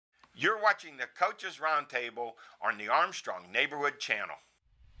You're watching the Coaches Roundtable on the Armstrong Neighborhood Channel.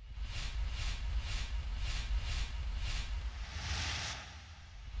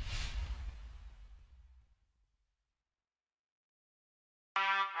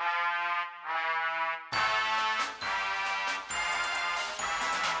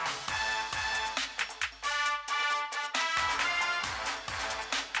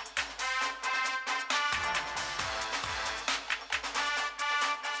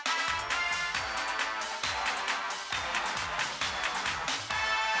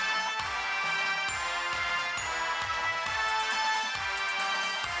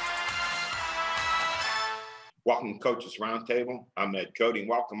 Welcome to Coaches Roundtable. I'm Ed Codi, and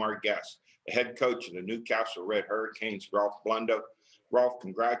welcome our guest, the head coach of the Newcastle Red Hurricanes, Ralph Blundo. Ralph,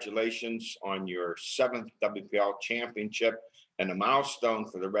 congratulations on your 7th WPL championship and a milestone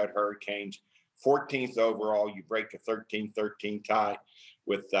for the Red Hurricanes. 14th overall, you break a 13-13 tie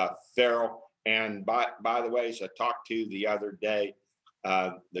with Farrell. And by the way, as I talked to you the other day,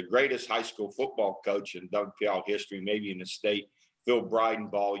 the greatest high school football coach in WPL history, maybe in the state, Phil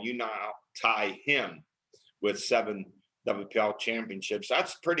Breidenball, you now tie him with 7 WPL championships.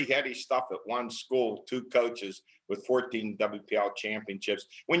 That's pretty heady stuff at one school, 2 coaches with 14 WPL championships.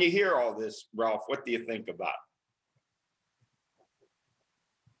 When you hear all this, Ralph, what do you think about?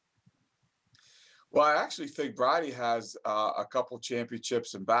 Well, I actually think Bridie has a couple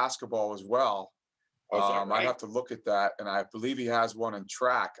championships in basketball as well. Right? I'd have to look at that, and I believe he has one in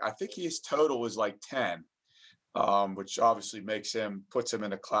track. I think his total is like 10, which obviously puts him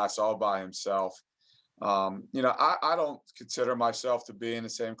in a class all by himself. I don't consider myself to be in the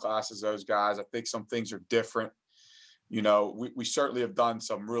same class as those guys. I think some things are different. We certainly have done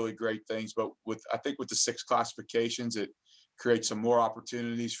some really great things, but I think with the 6 classifications, it creates some more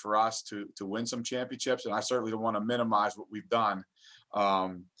opportunities for us to win some championships. And I certainly don't want to minimize what we've done.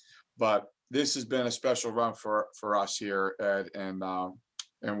 But this has been a special run for us here, Ed, and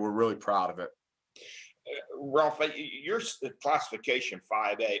we're really proud of it. Ralph, your classification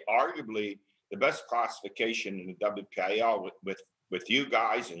 5A, arguably the best classification in the WPIL with you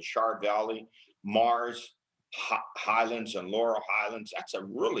guys in Char Valley, Mars, Highlands, and Laurel Highlands. That's a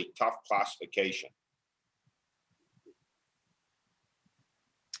really tough classification.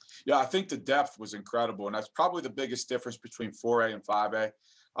 Yeah, I think the depth was incredible, and that's probably the biggest difference between 4A and 5A.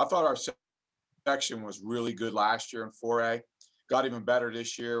 I thought our section was really good last year in 4A. Got even better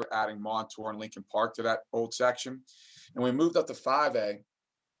this year, adding Montour and Lincoln Park to that old section. And we moved up to 5A.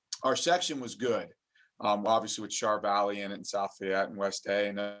 Our section was good, obviously with Char Valley in it and South Fayette and West A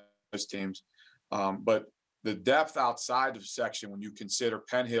and those teams. But the depth outside of section, when you consider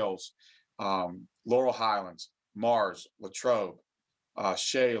Penn Hills, Laurel Highlands, Mars, Latrobe,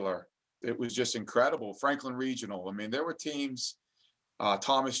 Shaler, it was just incredible. Franklin Regional. I mean, there were teams,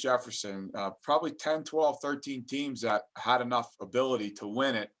 Thomas Jefferson, probably 10, 12, 13 teams that had enough ability to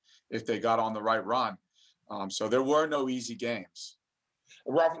win it if they got on the right run. So there were no easy games.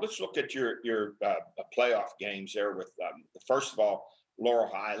 Ralph, let's look at your playoff games there with, first of all,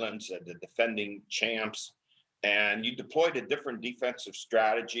 Laurel Highlands, the defending champs, and you deployed a different defensive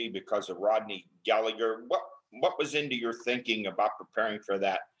strategy because of Rodney Gallagher. What was into your thinking about preparing for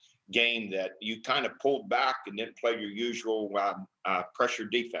that game that you kind of pulled back and didn't play your usual pressure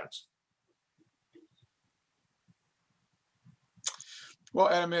defense? Well,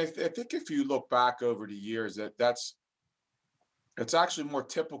 I mean, I think if you look back over the years, it's actually more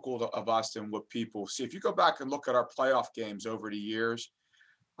typical of us than what people see. If you go back and look at our playoff games over the years,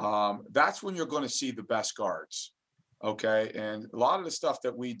 that's when you're going to see the best guards. Okay. And a lot of the stuff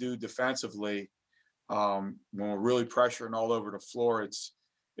that we do defensively, when we're really pressuring all over the floor, it's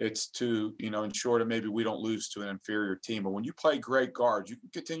to, ensure that maybe we don't lose to an inferior team. But when you play great guards, you can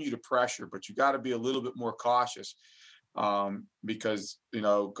continue to pressure, but you got to be a little bit more cautious. Because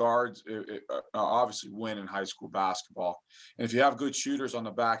guards obviously win in high school basketball, and if you have good shooters on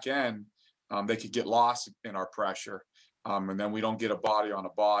the back end, they could get lost in our pressure, and then we don't get a body on a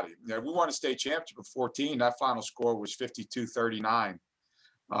body. We won a state championship of 14. That final score was 52-39.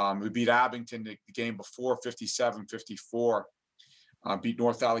 We beat Abington the game before 57-54. Beat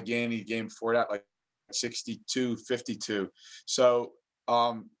North Allegheny the game before that like 62-52. So.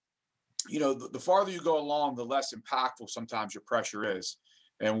 The farther you go along, the less impactful sometimes your pressure is.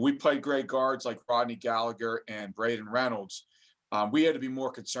 And we played great guards like Rodney Gallagher and Braden Reynolds. We had to be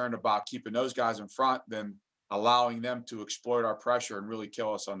more concerned about keeping those guys in front than allowing them to exploit our pressure and really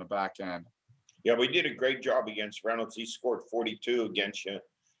kill us on the back end. Yeah, we did a great job against Reynolds. He scored 42 against you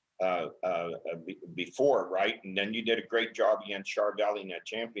before, right? And then you did a great job against Char Valley in that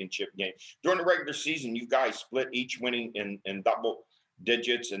championship game. During the regular season, you guys split each winning in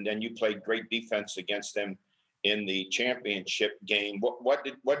digits, and then you played great defense against them in the championship game. What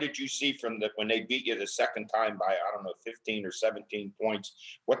did you see from when they beat you the second time by, I don't know, 15 or 17 points?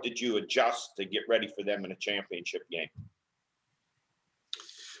 What did you adjust to get ready for them in a championship game?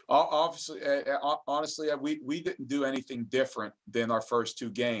 Obviously, honestly, we didn't do anything different than our first two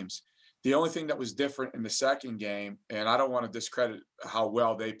games. The only thing that was different in the second game, and I don't want to discredit how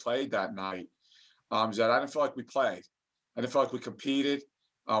well they played that night, is that I didn't feel like we played. I didn't feel like we competed.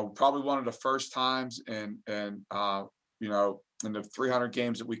 Probably one of the first times in the 300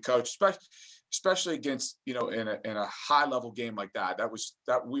 games that we coached, especially against, in a high level game like that.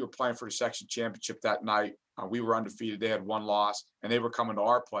 That we were playing for the section championship that night. We were undefeated. They had one loss, and they were coming to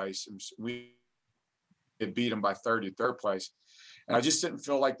our place, and we had beat them by 30 third place. And I just didn't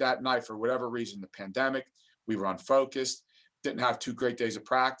feel like that night, for whatever reason, the pandemic, we were unfocused, didn't have 2 great days of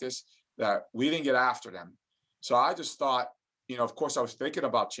practice, that we didn't get after them. So I just thought, of course I was thinking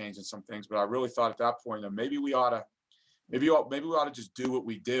about changing some things, but I really thought at that point that maybe we ought to just do what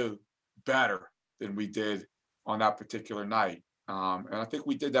we do better than we did on that particular night. And I think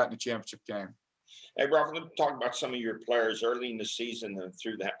we did that in the championship game. Hey, Ralph, let's talk about some of your players early in the season and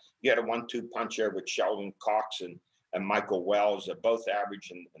through that. You had a 1-2 punch there with Sheldon Cox and Michael Wells, both average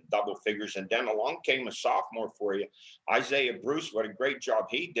in double figures. And then along came a sophomore for you, Isaiah Bruce. What a great job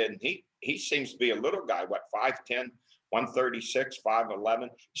he did. And he seems to be a little guy, 5'10", 136, 5'11".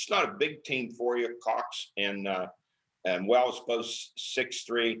 It's not a big team for you, Cox and Wells, both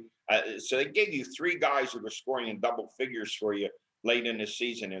 6'3". So they gave you 3 guys who were scoring in double figures for you late in the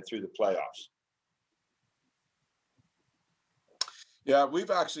season and through the playoffs. Yeah, we've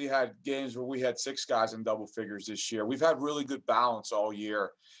actually had games where we had 6 guys in double figures this year. We've had really good balance all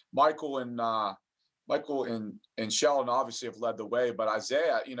year. Michael and Sheldon obviously have led the way, but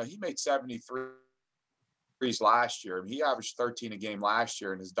Isaiah, he made 73 last year. He averaged 13 a game last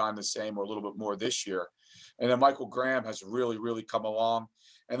year and has done the same or a little bit more this year. And then Michael Graham has really, really come along.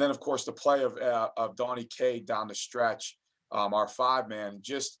 And then, of course, the play of Donnie Cade down the stretch, our 5-man,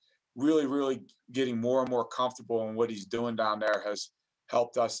 just really, really getting more and more comfortable in what he's doing down there has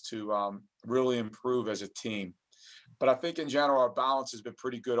helped us to really improve as a team. But I think in general, our balance has been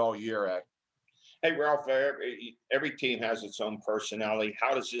pretty good all year, Ed. Hey, Ralph, every team has its own personality.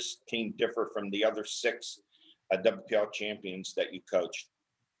 How does this team differ from the other 6 WPL champions that you coached?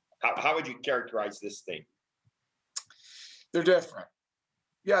 How would you characterize this team? They're different.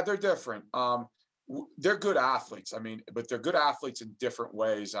 Yeah, they're different. They're good athletes. But they're good athletes in different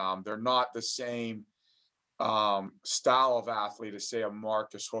ways. They're not the same style of athlete as, say, a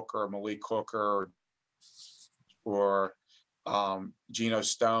Marcus Hooker, or Malik Hooker, or Geno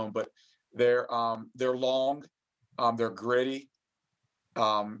Stone. But they're long. They're gritty.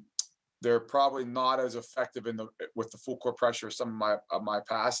 They're probably not as effective with the full court pressure as some of my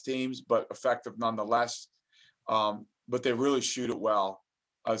past teams, but effective nonetheless. But they really shoot it well.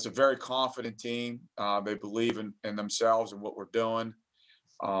 It's a very confident team. They believe in themselves and what we're doing.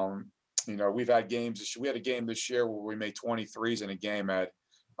 We've had games. We had a game this year where we made 23s in a game, Ed.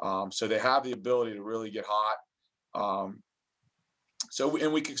 So they have the ability to really get hot.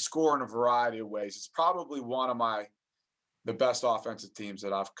 And we can score in a variety of ways. It's probably one of the best offensive teams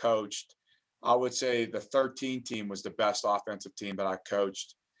that I've coached. I would say the 13 team was the best offensive team that I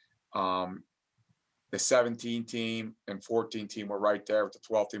coached. The 17 team and 14 team were right there with the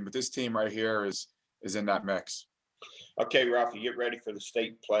 12 team, but this team right here is in that mix. Okay, Ralph, you get ready for the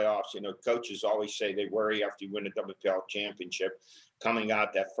state playoffs. Coaches always say they worry after you win a WPL championship. Coming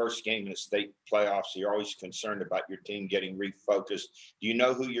out that first game in the state playoffs, you're always concerned about your team getting refocused. Do you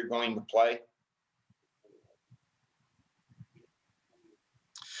know who you're going to play?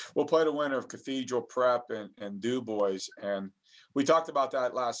 We'll play the winner of Cathedral Prep and Du Bois. And we talked about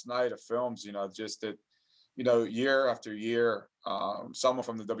that last night at Films, just that, year after year, someone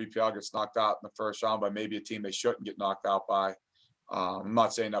from the WPL gets knocked out in the first round by maybe a team they shouldn't get knocked out by. I'm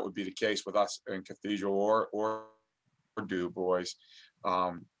not saying that would be the case with us in Cathedral or Du Bois.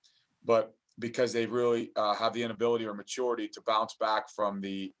 But because they really have the inability or maturity to bounce back from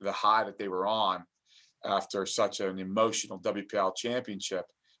the high that they were on after such an emotional WPL championship.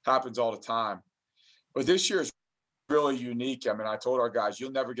 Happens all the time. But this year is really unique. I told our guys,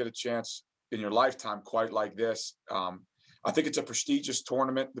 you'll never get a chance in your lifetime quite like this. I think it's a prestigious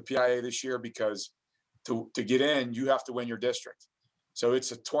tournament, the PIA this year, because to get in, you have to win your district. So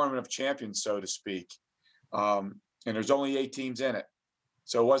it's a tournament of champions, so to speak. And there's only 8 teams in it.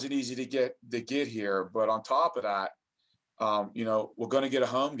 So it wasn't easy to get here. But on top of that, we're going to get a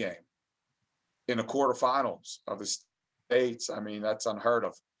home game in the quarterfinals of the states. That's unheard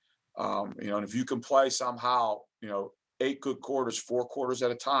of. And if you can play somehow, 8 good quarters, 4 quarters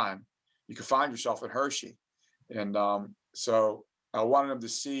at a time, you can find yourself in Hershey. And so I wanted them to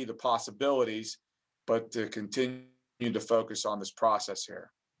see the possibilities, but to continue to focus on this process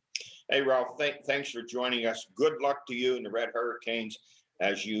here. Hey, Ralph, thanks for joining us. Good luck to you and the Red Hurricanes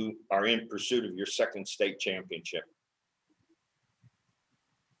as you are in pursuit of your second state championship.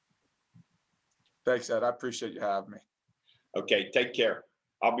 Thanks, Ed. I appreciate you having me. Okay, take care.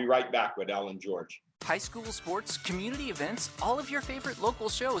 I'll be right back with Ellen George. High school sports, community events, all of your favorite local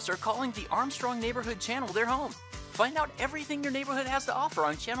shows are calling the Armstrong Neighborhood Channel their home. Find out everything your neighborhood has to offer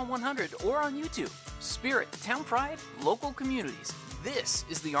on Channel 100 or on YouTube. Spirit, town pride, local communities. This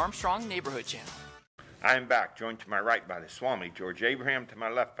is the Armstrong Neighborhood Channel. I am back, joined to my right by the Swami, George Abraham, to my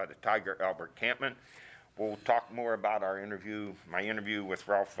left by the Tiger, Albert Campman. We'll talk more about my interview with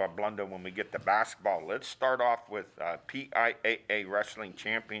Ralph Blundo when we get to basketball. Let's start off with PIAA Wrestling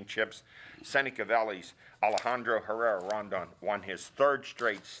Championships. Seneca Valley's Alejandro Herrera Rondon won his third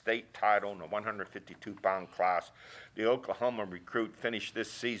straight state title in the 152-pound class. The Oklahoma recruit finished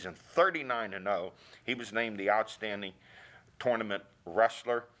this season 39-0. He was named the outstanding tournament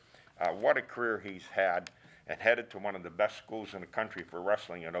wrestler. What a career he's had, and headed to one of the best schools in the country for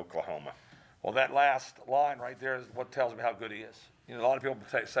wrestling in Oklahoma. Well, that last line right there is what tells me how good he is. You know, a lot of people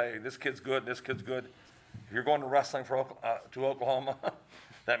say this kid's good, this kid's good. If you're going to wrestling to Oklahoma,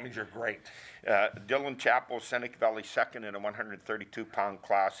 that means you're great. Dylan Chappell, Seneca Valley second in a 132-pound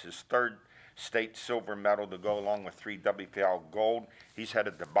class, his third state silver medal to go along with 3 WPL gold. He's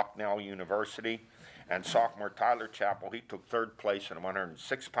headed to Bucknell University. And sophomore Tyler Chappell, he took third place in a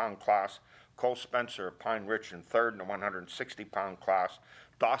 106-pound class. Cole Spencer of Pine Ridge in third in a 160-pound class.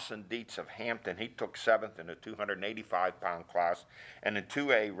 Dawson Dietz of Hampton, he took 7th in a 285-pound class. And in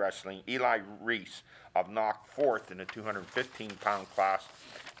 2A wrestling, Eli Reese of Knock 4th in a 215-pound class.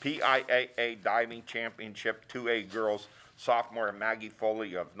 PIAA Diving Championship 2A girls, sophomore Maggie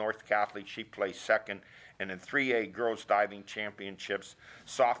Foley of North Catholic, she placed 2nd. And in 3A Girls Diving Championships,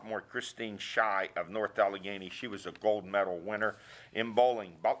 sophomore Christine Shy of North Allegheny, she was a gold medal winner. In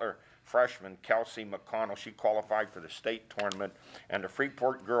bowling, Butler freshman Kelsey McConnell, she qualified for the state tournament. And the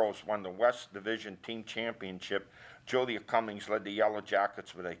Freeport girls won the West Division Team Championship. Julia Cummings led the Yellow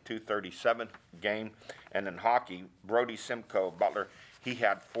Jackets with a 237 game. And in hockey, Brody Simcoe of Butler, he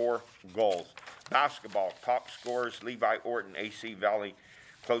had 4 goals. Basketball, top scorers, Levi Orton, AC Valley,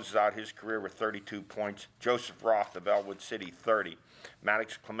 closes out his career with 32 points. Joseph Roth of Elwood City, 30.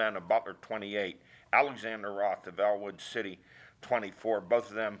 Maddox Clement of Butler, 28. Alexander Roth of Elwood City, 24. Both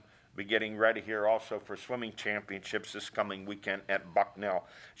of them be getting ready here also for swimming championships this coming weekend at Bucknell.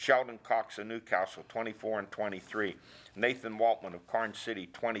 Sheldon Cox of Newcastle, 24 and 23. Nathan Waltman of Karn City,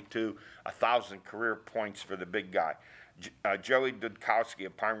 22. 1,000 career points for the big guy. Joey Dudkowski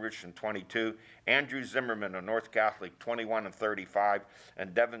of Pine Ridge, 22. Andrew Zimmerman of North Catholic, 21 and 35.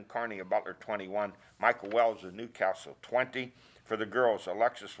 And Devin Carney of Butler, 21. Michael Wells of Newcastle, 20. For the girls,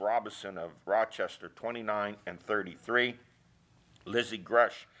 Alexis Robinson of Rochester, 29 and 33. Lizzie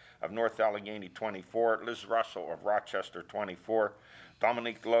Gresh of North Allegheny, 24. Liz Russell of Rochester, 24.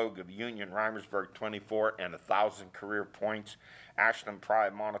 Dominique Logue of Union Reimersburg, 24 and 1,000 career points. Ashton Pry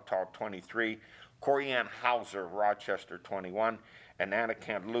of Montauk, 23. Corianne Hauser of Rochester, 21. And Anna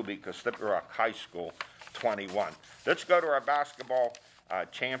Cantlubik of Slippery Rock High School, 21. Let's go to our basketball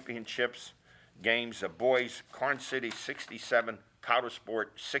championships games. Boys, Karn City, 67. Powdersport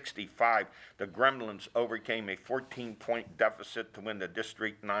 65. The Gremlins overcame a 14-point deficit to win the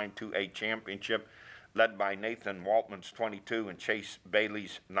District 9 2A championship, led by Nathan Waltman's 22 and Chase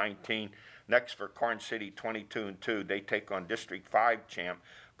Bailey's 19. Next for Karn City, 22 and 2. They take on District 5 champ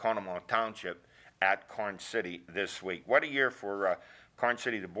Conemaugh Township at Karn City this week. What a year for Karn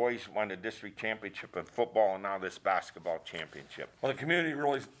City. The boys won the district championship in football and now this basketball championship. Well, the community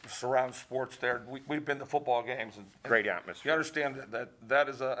really surrounds sports there. We've been to football games. And great atmosphere. You understand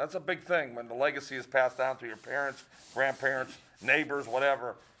that's a big thing when the legacy is passed down to your parents, grandparents, neighbors,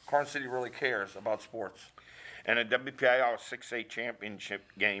 whatever. Karn City really cares about sports. And a WPIL 6A championship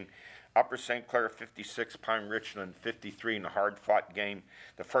game, Upper St. Clair 56, Pine Richland 53 in a hard-fought game.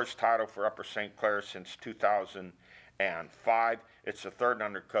 The first title for Upper St. Clair since 2005. It's the third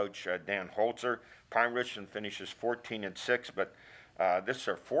under Coach Dan Holzer. Pine Richland finishes 14 and 6, but this is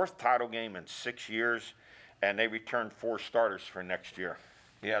their fourth title game in 6 years, and they returned 4 starters for next year.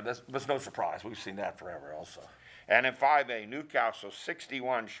 Yeah, that's no surprise. We've seen that forever also. And in 5A, Newcastle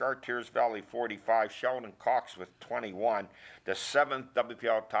 61, Chartiers Valley 45, Sheldon Cox with 21. The 7th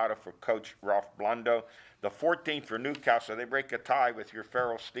WPL title for Coach Ralph Blundo. The 14th for Newcastle. They break a tie with your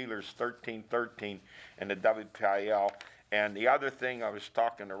Farrell Steelers 13-13 in the WPIL. And the other thing I was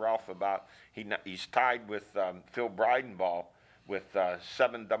talking to Ralph about, he's tied with Phil Breidenball with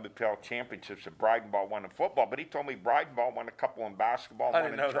 7 WPL championships that Breidenball won in football. But he told me Breidenball won a couple in basketball,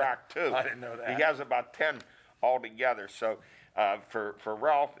 one in track too. I didn't know that. He has about 10 altogether. So for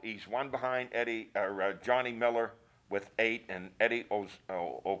Ralph, he's one behind Johnny Miller with 8, and Eddie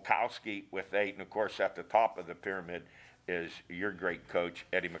Olkowski with 8. And of course, at the top of the pyramid is your great coach,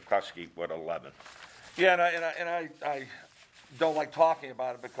 Eddie McCluskey, with 11. Yeah, and I don't like talking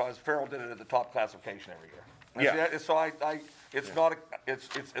about it because Farrell did it at the top classification every year. Yeah. So it's not it's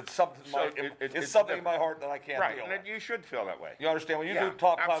something So it's something in my heart that I can't Right, deal and with. you should feel that way. You understand when you Yeah, do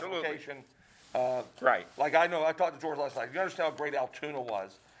top absolutely. classification? Right. Like I talked to George last night. You understand how great Altoona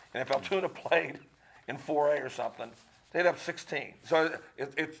was, and if Altoona played in 4A or something, they'd have 16. So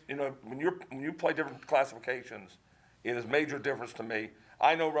it's when you play different classifications, it is major difference to me.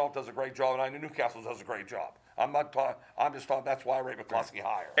 I know Ralph does a great job, and I know Newcastle does a great job. I'm just talking. That's why I rate McCluskey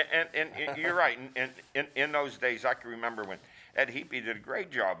higher. And you're right. And in those days, I can remember when Ed Heapy did a great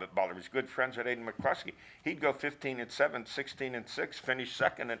job at Butler. He was good friends with Aiden McCluskey. He'd go 15-7, 16-6, finish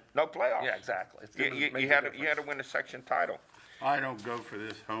second, and no playoffs. Yeah, exactly. You had to win a section title. I don't go for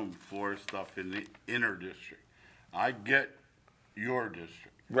this home floor stuff in the inner district. I get your district.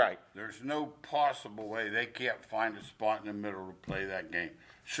 Right. There's no possible way they can't find a spot in the middle to play that game.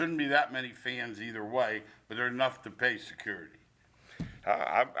 Shouldn't be that many fans either way, but there's enough to pay security.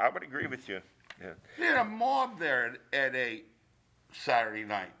 I would agree with you. Yeah. They had a mob there at 8 Saturday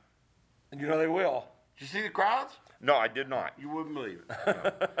night. And you know they will. Did you see the crowds? No, I did not. You wouldn't believe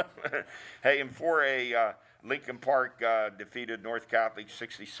it. Hey, in 4A, Lincoln Park defeated North Catholic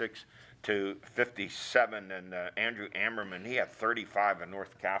 66-57, and Andrew Ammerman, he had 35 and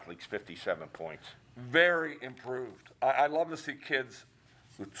North Catholic's 57 points. Very improved. I love to see kids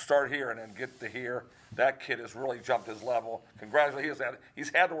who start here and then get to here. That kid has really jumped his level. Congratulations. He's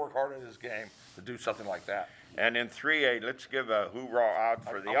had to work hard at his game to do something like that. And in 3A, let's give a hoorah out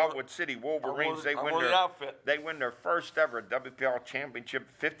for the Elwood City Wolverines. They win their first ever WPL championship,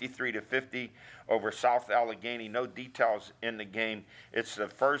 53-50 over South Allegheny. No details in the game. It's the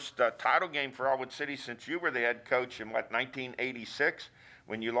first title game for Elwood City since you were the head coach in 1986.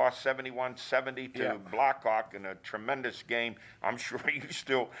 When you lost 71-70 to Blackhawk in a tremendous game. I'm sure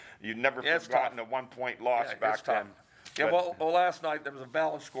you've never forgotten a 1-point loss back then. Yeah, well, last night there was a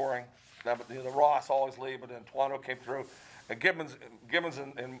balance scoring. The Ross always lead, but then Tuano came through. Gibbons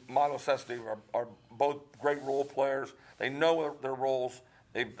and Milo Sesty are both great role players. They know their roles.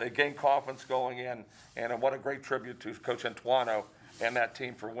 They gain confidence going in, and what a great tribute to Coach Antuano and that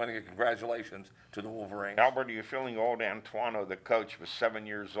team for winning it. Congratulations to the Wolverines. Albert, are you feeling old? Antuano, the coach, was 7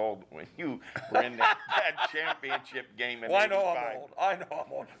 years old when you were in that championship game in 85. I know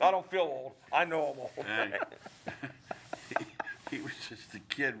I'm old. I don't feel old. I know I'm old. Hey. He was just a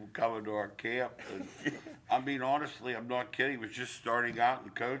kid coming to our camp. And, I mean, honestly, I'm not kidding. He was just starting out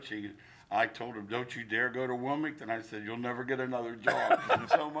in coaching. I told him, don't you dare go to Wilmington. I said, you'll never get another job.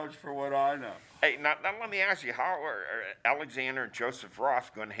 So much for what I know. Hey, now let me ask you, how are Alexander and Joseph Ross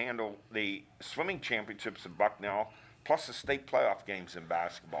going to handle the swimming championships in Bucknell, plus the state playoff games in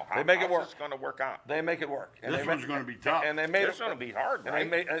basketball? They make it work. How's this going to work out? They make it work. And This one's going to be tough. And they made It's going to be hard, and right?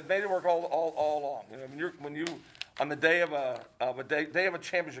 they made it work all along. You know, when you on the day of a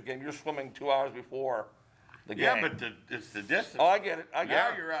championship game, you're swimming 2 hours before the game. Yeah, but it's the distance. Oh, I get it.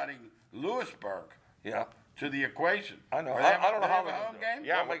 Now you're adding Lewisburg Yeah. to the equation. I know. I don't know how they they're have a home gonna do it. game.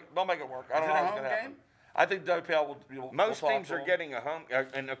 Yeah, They'll make it work. I don't know it a how it's home going to happen. game? I think WPL will. Most will talk teams to are them. getting a home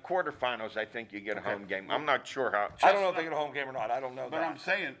in the quarterfinals. I think you get a home game. I'm not sure how. I don't know if they get a home game or not. I don't know But that. I'm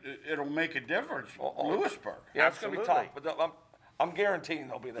saying it'll make a difference. Lewisburg. Yeah, it's going to be tough. Absolutely. But I'm guaranteeing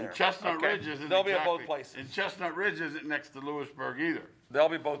they'll be there. And Chestnut Okay. Ridge isn't They'll be at exactly, both places. And Chestnut Ridge isn't next to Lewisburg either. They'll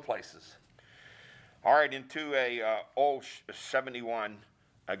be both places. All right, into a Olsh 71,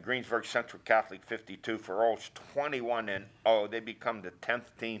 Greensburg Central Catholic 52 for Olsh 21-0. They become the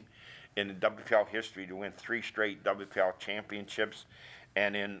 10th team in the WPL history to win 3 straight WPL championships.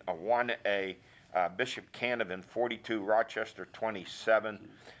 And in a 1A, Bishop Canevin 42, Rochester 27.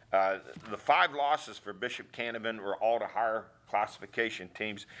 The 5 losses for Bishop Canevin were all to higher classification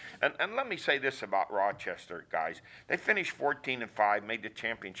teams. And let me say this about Rochester, guys. They finished 14-5, made the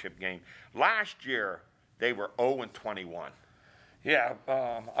championship game. Last year, they were 0-21. Yeah,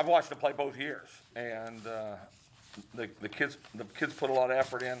 I've watched them play both years, and the kids put a lot of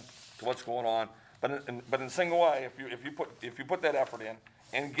effort in to what's going on. But in single A, if you put that effort in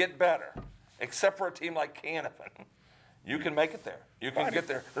and get better, except for a team like Canevin, you can make it there. You can get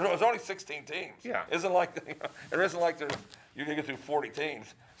there. There's only 16 teams. Yeah. It isn't like there isn't like there's you can get through 40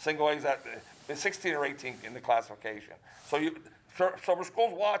 teams. Single A's at 16 or 18 in the classification. So so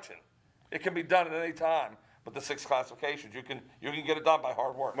school's watching. It can be done at any time. But the 6 classifications, you can get it done by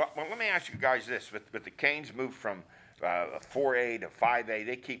hard work. Well, let me ask you guys this: with the Canes move from 4A to 5A,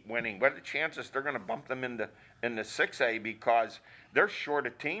 they keep winning. What are the chances they're going to bump them into 6A because they're short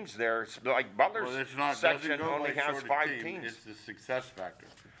of teams there? It's like Butler's section only has 5 teams. It's the success factor.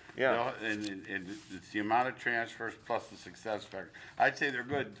 Yeah. And it's the amount of transfers plus the success factor. I'd say they're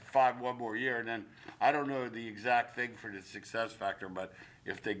good 5 one more year, and then I don't know the exact thing for the success factor, but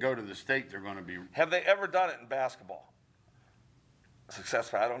if they go to the state, they're going to be. Have they ever done it in basketball? Success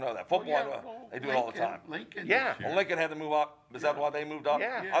factor, I don't know that. Football, they do it all the time. Lincoln. Yeah. Well, Lincoln had to move up. Is that why they moved up?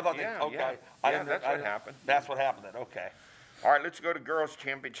 Yeah. I thought Yeah, okay. yeah. That's what happened. That's what happened then. Okay. All right, let's go to girls'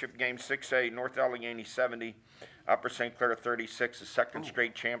 championship game 6A. North Allegheny 70, Upper St. Clair 36. The second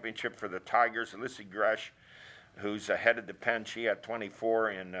straight championship for the Tigers. Alyssa Gresh, who's ahead of the pen, she had 24,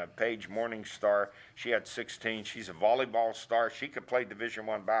 and Paige Morningstar, she had 16. She's a volleyball star. She could play Division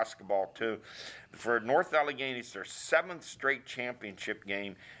I basketball too. For North Allegheny, it's their 7th straight championship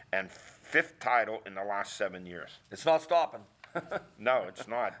game and 5th title in the last 7 years. It's not stopping. No, it's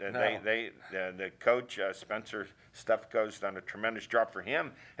not. No. The coach, Spencer Stefko's done a tremendous job for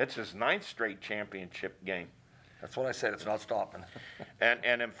him. It's his 9th straight championship game. That's what I said. It's not stopping.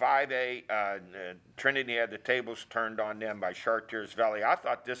 And in 5A, Trinity had the tables turned on them by Chartiers Valley. I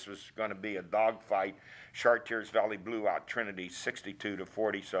thought this was going to be a dogfight. Chartiers Valley blew out Trinity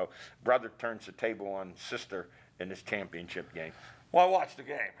 62-40. So brother turns the table on sister in this championship game. Well, I watched the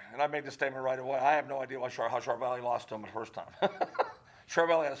game, and I made the statement right away. I have no idea how Sharp Valley lost to them the first time. Sharp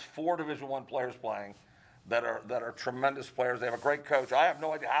Valley has 4 Division I players playing that are tremendous players. They have a great coach. I have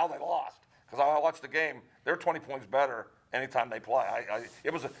no idea how they lost because I watched the game. They're 20 points better anytime they play.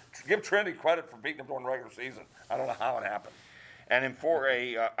 Give Trinity credit for beating them during the regular season. I don't know how it happened. And in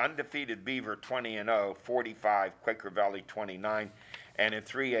 4A, undefeated Beaver 20-0, 45, Quaker Valley 29. And in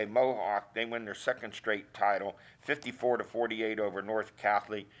 3A, Mohawk, they win their 2nd straight title, 54-48 over North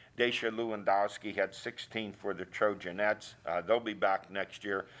Catholic. Dacia Lewandowski had 16 for the Trojanettes. They'll be back next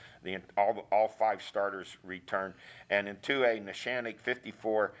year. All 5 starters return. And in 2A, Neshannock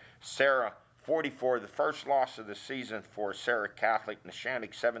 54, Sarah 44, the first loss of the season for Sarah Catholic.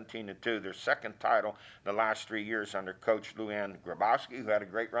 Neshannock 17-2, their 2nd title the last 3 years under Coach Luann Grabowski, who had a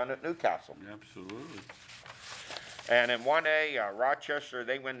great run at Newcastle. Absolutely. And in 1A, Rochester,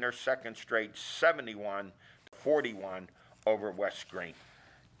 they win their 2nd straight, 71-41 over West Green.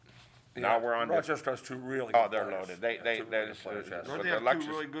 Yeah, Now we're on Rochester has 2 really good Oh, they're players. loaded. They players, yes. Don't they have 2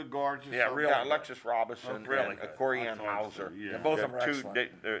 really good guards? Or Yeah, something? really. Yeah, Alexis Robinson really and good. Corianne Hauser. Yeah. Both of them are Two-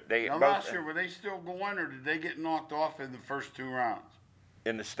 excellent. they Now, both last year, were they still going, or did they get knocked off in the first 2 rounds?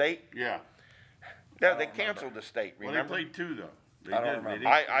 in the state. Yeah. No, they canceled the state. Well, Remember? they played 2 though. They I don't did. remember.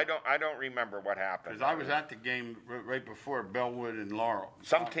 I don't remember what happened. Because I was at the game right before Bellwood and Laurel.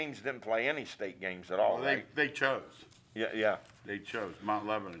 Some teams didn't play any state games at all. Well, right? they chose. Yeah. They chose. Mount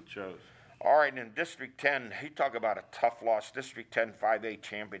Lebanon chose. All right, in District 10, you talk about a tough loss. District 10 5A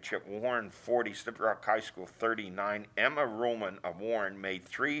championship, Warren 40, Slippery Rock High School 39. Emma Ruhlman of Warren made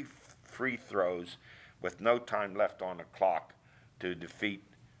 3 free throws with no time left on the clock to defeat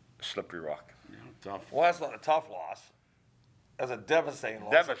Slippery Rock. Yeah, tough. Well, that's not a tough loss. That's a devastating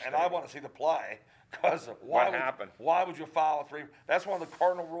loss. Devastating. And I want to see the play because What happened? Why would you foul a 3? That's one of the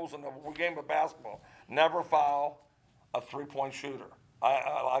cardinal rules in the game of basketball. Never foul a 3-point shooter.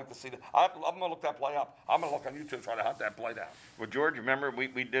 I like to see that. I'm going to look that play up. I'm going to look on YouTube trying to hunt that play down. Well, George, remember we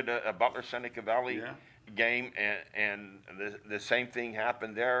did a Butler Seneca Valley Yeah. game, and the same thing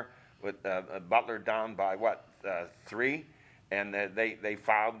happened there with Butler down by 3, and they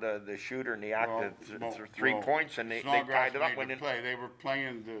fouled the shooter in the act of 3 points, and they tied it up. They were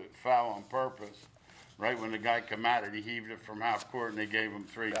playing the foul on purpose. Right when the guy come at it, he heaved it from half court, and they gave him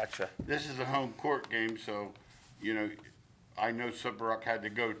 3. Gotcha. This is a home court game, so I know Slippery Rock had to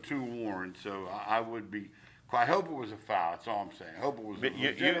go to Warren, so I would be. I hope it was a foul. That's all I'm saying. I hope it was a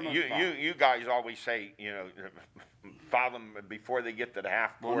legitimate foul. You guys always say, foul them before they get to the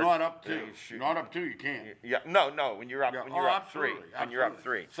half court. Well, not up to. Not up to, you can't. Yeah, no, when you're up, Yeah, when you're up 3, absolutely, when you're up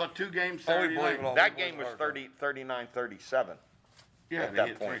absolutely. 3. So 2 games Only Saturday believe it night. all. That game was 39-37. Yeah, at they that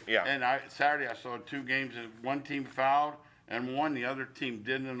hit point, 3. yeah. And Saturday I saw 2 games that one team fouled and won, the other team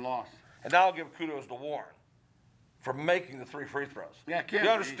didn't and lost. And now I'll give kudos to Warren for making the 3 free throws. Yeah, You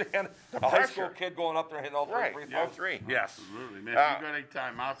understand? A high school pressure. kid going up there hitting all 3 Right, free all throws. 3. Yes. Absolutely, man. If you got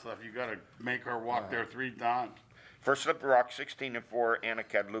any timeouts left, you got to make her walk there 3 times. For Slippery Rock, 16-4.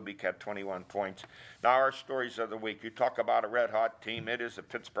 Anaket Lubick had 21 points. Now our stories of the week. You talk about a red-hot team. It is the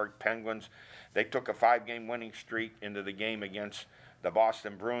Pittsburgh Penguins. They took a 5-game winning streak into the game against the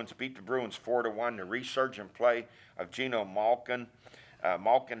Boston Bruins. Beat the Bruins 4-1. The resurgent play of Geno Malkin.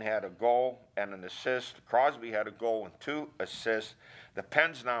 Malkin had a goal and an assist. Crosby had a goal and 2 assists. The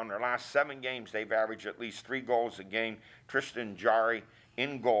Pens now in their last 7 games, they've averaged at least 3 goals a game. Tristan Jarry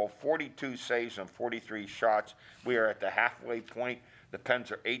in goal, 42 saves on 43 shots. We are at the halfway point. The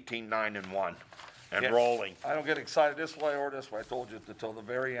Pens are 18-9-1 and rolling. I don't get excited this way or this way. I told you until the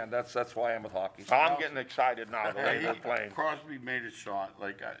very end. That's why I am with hockey. I'm getting excited now the way Hey, we're playing. Crosby made a shot.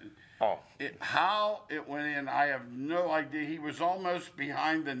 Oh, How it went in, I have no idea. He was almost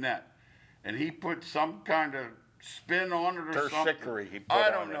behind the net, and he put some kind of spin on it or something. Tertiary he put I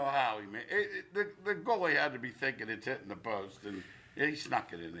on don't it. know how he made it. The goalie had to be thinking it's hitting the post, and he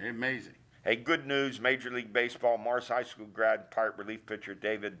snuck it in there. Amazing. hey, good news. Major League Baseball, Mars High School grad, Pirate relief pitcher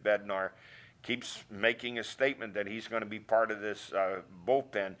David Bednar keeps making a statement that he's going to be part of this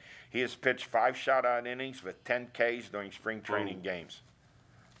bullpen. He has pitched 5 shutout innings with 10 Ks during spring training games.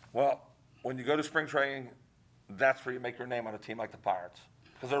 Well, when you go to spring training, that's where you make your name on a team like the Pirates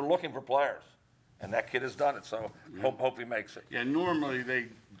because they're looking for players, and that kid has done it. So hope he makes it. Yeah, normally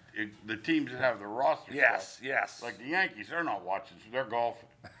the teams that have the roster. Yes, stuff, yes. Like the Yankees, they're not watching, so they're golfing.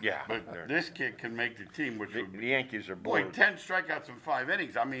 Yeah, But this kid can make the team, which the would be, Yankees are boy, bored. 10 strikeouts in 5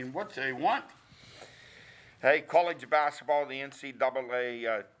 innings. I mean, what's they want? Hey, college basketball, the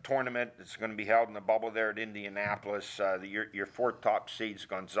NCAA tournament is going to be held in the bubble there at Indianapolis. Your 4 top seeds,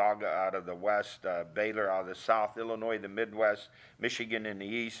 Gonzaga out of the West, Baylor out of the South, Illinois the Midwest, Michigan in the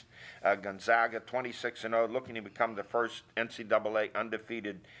East. Gonzaga 26-0, looking to become the first NCAA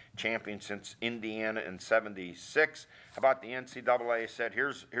undefeated champion since Indiana in '76. How about the NCAA? Said,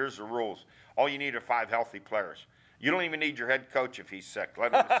 here's the rules. All you need are 5 healthy players. You don't even need your head coach if he's sick.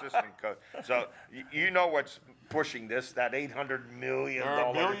 Let an assistant coach. So you know what's pushing this, that $800 million There are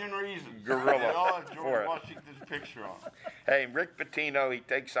a billion reasons. gorilla They all have for George it. Washington's picture on. Hey, Rick Pitino, he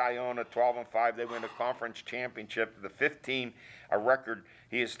takes Iona 12-5. They win a conference championship, the 15, a record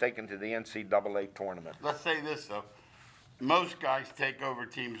he has taken to the NCAA tournament. Let's say this, though. Most guys take over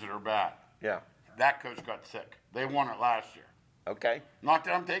teams that are bad. Yeah. That coach got sick. They won it last year. Okay. Not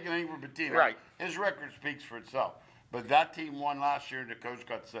that I'm taking anything from Pitino. Right. His record speaks for itself. But that team won last year, and the coach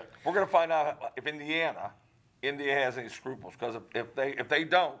got sick. We're going to find out if India has any scruples because if they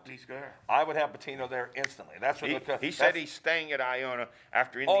don't, He's there. I would have Patino there instantly. That's what He said he's staying at Iona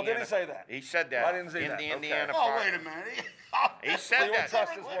after Indiana. Oh, did he say that? He said that. I didn't see in that. the Okay. Indiana Oh, Fire- wait a minute. He said So you wouldn't that.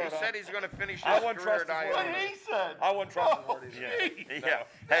 trust his word, He huh? said he's going to finish I his wouldn't career trust at his word. Iona. What he said. I wouldn't trust his word either. Yeah.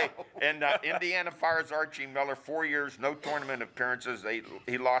 Hey, and Indiana fires Archie Miller, 4 years, no tournament appearances.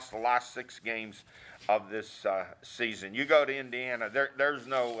 He lost the last 6 games of this season. You go to Indiana, there's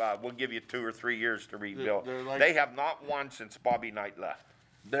no, we'll give you 2 or 3 years to rebuild. They're like- They have not won since Bobby Knight left.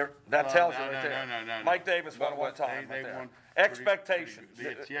 That tells you no, right no, there. no. Mike Davis won one time. They right there. won Expectations.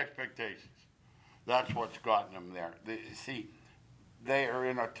 It's the expectations. That's what's gotten them there. They are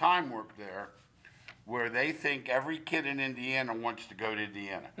in a time warp there where they think every kid in Indiana wants to go to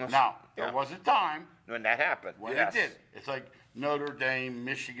Indiana. Now, there yeah. was a time When that happened. when Yes. it did. It's like Notre Dame,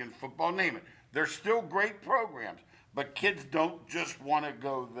 Michigan football, name it. They're still great programs, but kids don't just want to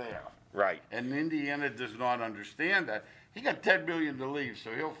go there. Right. And Indiana does not understand that. He got $10 million to leave,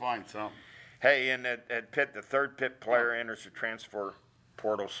 so he'll find something. Hey, and at Pitt, the third Pitt player enters the transfer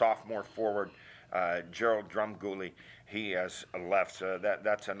portal, sophomore forward Gerald Drumgooley. He has left. So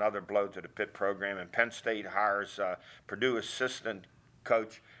that's another blow to the Pitt program. And Penn State hires Purdue assistant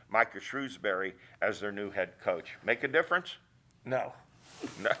coach Micah Shrewsbury as their new head coach. Make a difference? No.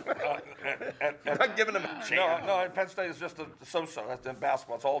 No. I'm not giving them a chance. No, Penn State is just a so-so. That's in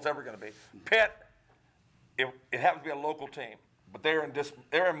basketball. That's all it's ever going to be. Pitt, it happens to be a local team, but they're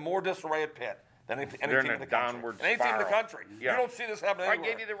in more disarray at Pitt than any They're team in in a the country. downward Any team in the spiral. country. Yeah. You don't see this happen I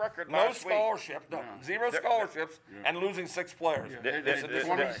anywhere. gave you the record no last week. scholarships. No, zero scholarships, and losing 6 players. It's a This-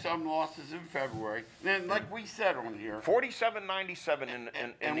 disarray. 20-some losses in February. And like we said on here, 47-97 in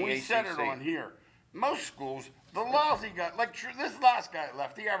and the we ACC. said it on here, most schools, the lousy guy, like this last guy that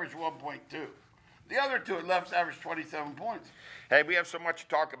left, he averaged 1.2. The other 2 that left averaged 27 points. Hey, we have so much to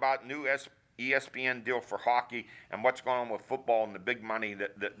talk about. New ESPN deal for hockey and what's going on with football and the big money.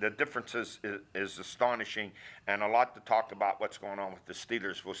 The difference is astonishing, and a lot to talk about what's going on with the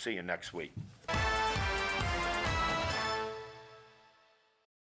Steelers. We'll see you next week.